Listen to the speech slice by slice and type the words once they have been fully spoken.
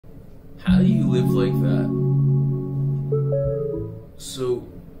How do you live like that? So,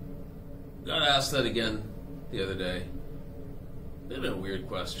 got asked that again the other day. Been a weird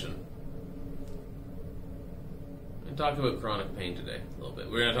question. I'm going to talk about chronic pain today a little bit.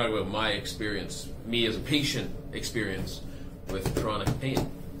 We're going to talk about my experience, me as a patient experience with chronic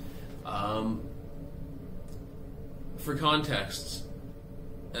pain. For context,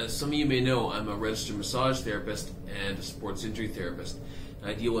 as some of you may know, I'm a registered massage therapist and a sports injury therapist.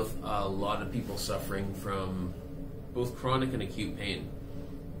 I deal with a lot of people suffering from both chronic and acute pain.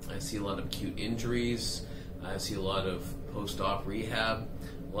 I see a lot of acute injuries. I see a lot of post-op rehab.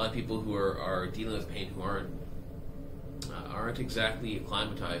 A lot of people who are dealing with pain who aren't exactly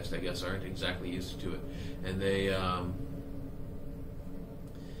acclimatized, I guess, aren't exactly used to it, and they're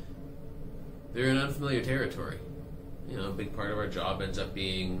in unfamiliar territory. You know, a big part of our job ends up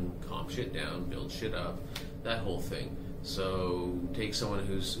being calm shit down, build shit up, that whole thing. So take someone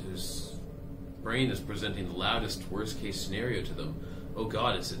whose brain is presenting the loudest, worst case scenario to them. Oh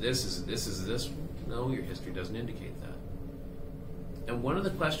God, is it this? Is it this? Is it this? No, your history doesn't indicate that. And one of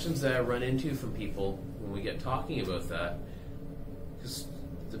the questions that I run into from people when we get talking about that, because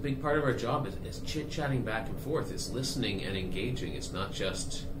the big part of our job is chit-chatting back and forth, is listening and engaging. It's not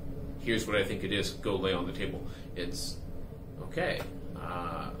just, here's what I think it is, go lay on the table. It's, okay,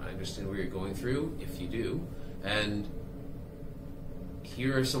 I understand what you're going through, if you do, and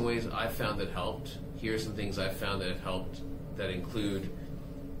here are some ways I found that helped. Here are some things I found that have helped that include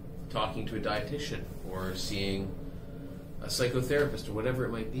talking to a dietitian or seeing a psychotherapist or whatever it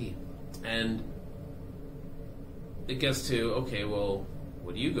might be. And it gets to, okay, well,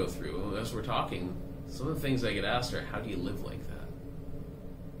 what do you go through? As we're talking, some of the things I get asked are, how do you live like that?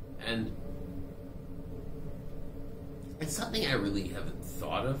 And it's something I really haven't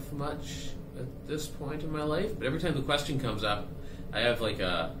thought of much at this point in my life, but every time the question comes up, I have like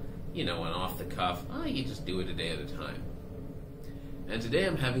an off the cuff, you just do it a day at a time. And today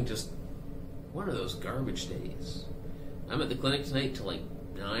I'm having just one of those garbage days. I'm at the clinic tonight till like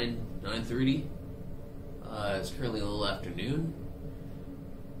 9:30. It's currently a little afternoon.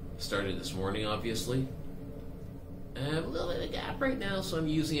 Started this morning, obviously. And I have a little bit of a gap right now, so I'm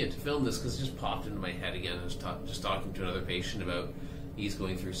using it to film this because it just popped into my head again. I was just talking to another patient about he's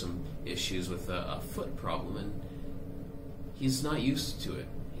going through some issues with a foot problem, and he's not used to it.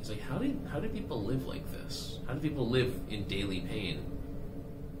 He's like, how do people live like this? How do people live in daily pain?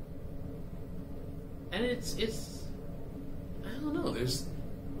 And it's I don't know, there's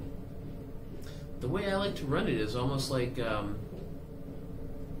the way I like to run it is almost like a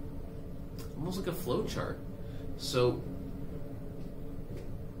flow chart. So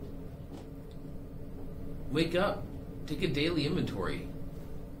wake up, take a daily inventory,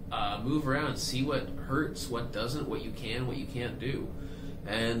 move around, see what hurts, what doesn't, what you can, what you can't do.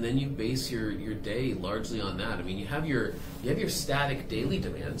 And then you base your day largely on that. I mean, you have your static daily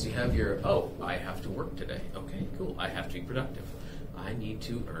demands. You have your, I have to work today. Okay, cool. I have to be productive. I need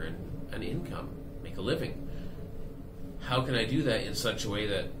to earn an income, make a living. How can I do that in such a way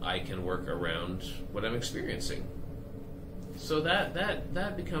that I can work around what I'm experiencing? So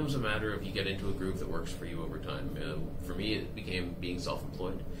that becomes a matter of, you get into a groove that works for you over time. For me, it became being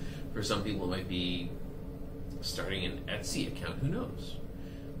self-employed. For some people, it might be starting an Etsy account. Who knows?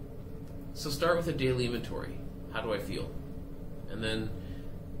 So start with a daily inventory. How do I feel? And then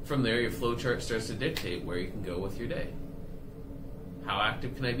from there, your flow chart starts to dictate where you can go with your day. How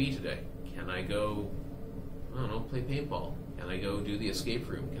active can I be today? Can I go, play paintball? Can I go do the escape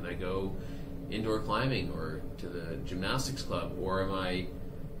room? Can I go indoor climbing or to the gymnastics club? Or am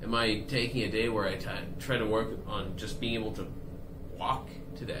I taking a day where I try to work on just being able to walk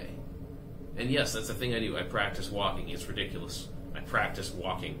today? And yes, that's the thing I do. I practice walking. It's ridiculous. I practice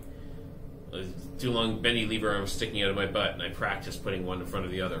walking. Too long bendy lever arms sticking out of my butt, and I practice putting one in front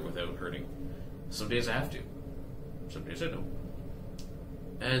of the other without hurting. Some days I have to. Some days I don't.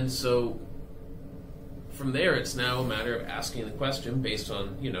 And so from there, it's now a matter of asking the question based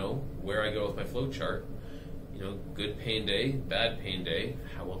on, where I go with my flow chart. Good pain day, bad pain day.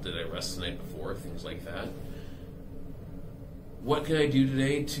 How well did I rest the night before? Things like that. What can I do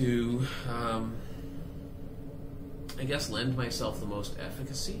today to, lend myself the most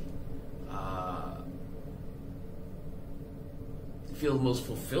efficacy? Feel the most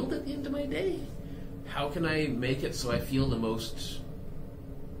fulfilled at the end of my day? How can I make it so I feel the most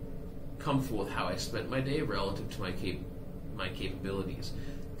comfortable with how I spent my day relative to my capabilities?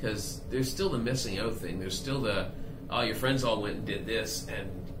 Because there's still the missing out thing. There's still the, your friends all went and did this,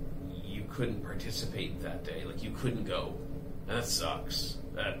 and you couldn't participate that day. Like, you couldn't go. And that sucks.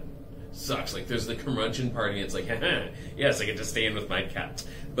 That sucks. Like, there's the curmudgeon party. It's like, yes, I get to stay in with my cat.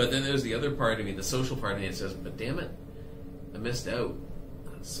 But then there's the other part of me, the social part of me, that says, but damn it, I missed out.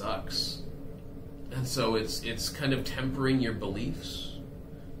 That sucks. And so it's kind of tempering your beliefs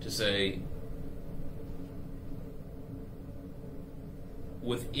to say,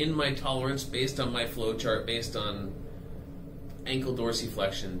 within my tolerance, based on my flow chart, based on ankle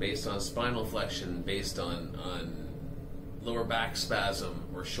dorsiflexion, based on spinal flexion, based on lower back spasm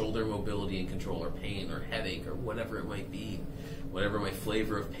or shoulder mobility and control or pain or headache or whatever it might be, whatever my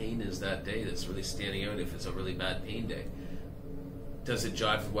flavor of pain is that day that's really standing out if it's a really bad pain day. Does it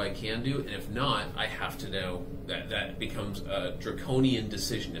jive with what I can do? And if not, I have to know that becomes a draconian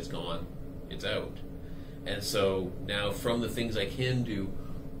decision. It's gone. It's out. And so now from the things I can do,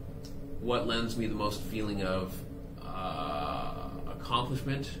 what lends me the most feeling of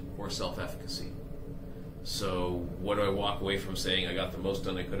accomplishment or self-efficacy? So what do I walk away from saying I got the most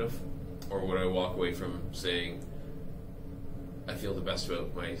done I could have? Or what do I walk away from saying I feel the best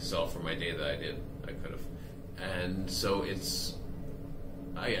about myself or my day that I could have? And so it's,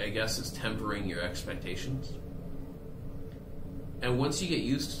 I guess it's tempering your expectations. And once you get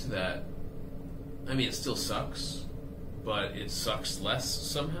used to that, I mean, it still sucks, but it sucks less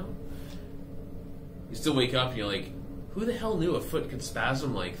somehow. You still wake up and you're like, who the hell knew a foot could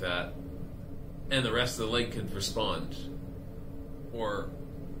spasm like that and the rest of the leg could respond? Or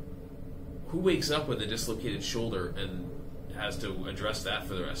who wakes up with a dislocated shoulder and has to address that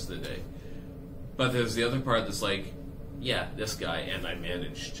for the rest of the day? But there's the other part that's like, yeah, this guy, and I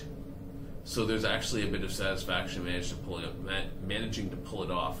managed. So there's actually a bit of satisfaction managing to pull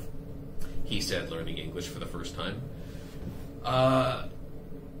it off. He said, learning English for the first time.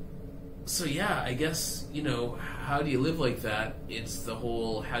 So yeah, I guess, how do you live like that? It's the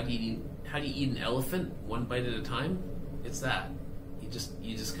whole, how do you eat an elephant one bite at a time? It's that. You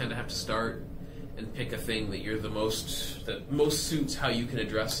just kind of have to start and pick a thing that most suits how you can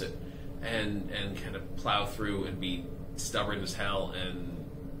address it, and kind of plow through and be stubborn as hell and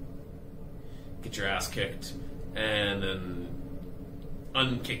get your ass kicked and then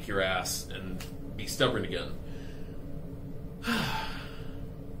unkick your ass and be stubborn again.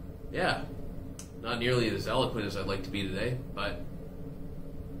 Yeah, not nearly as eloquent as I'd like to be today, but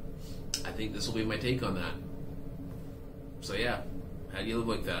I think this will be my take on that. So yeah, how do you live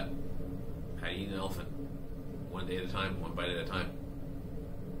like that? How do you eat an elephant? One day at a time, one bite at a time.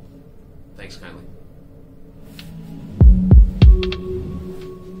 Thanks kindly.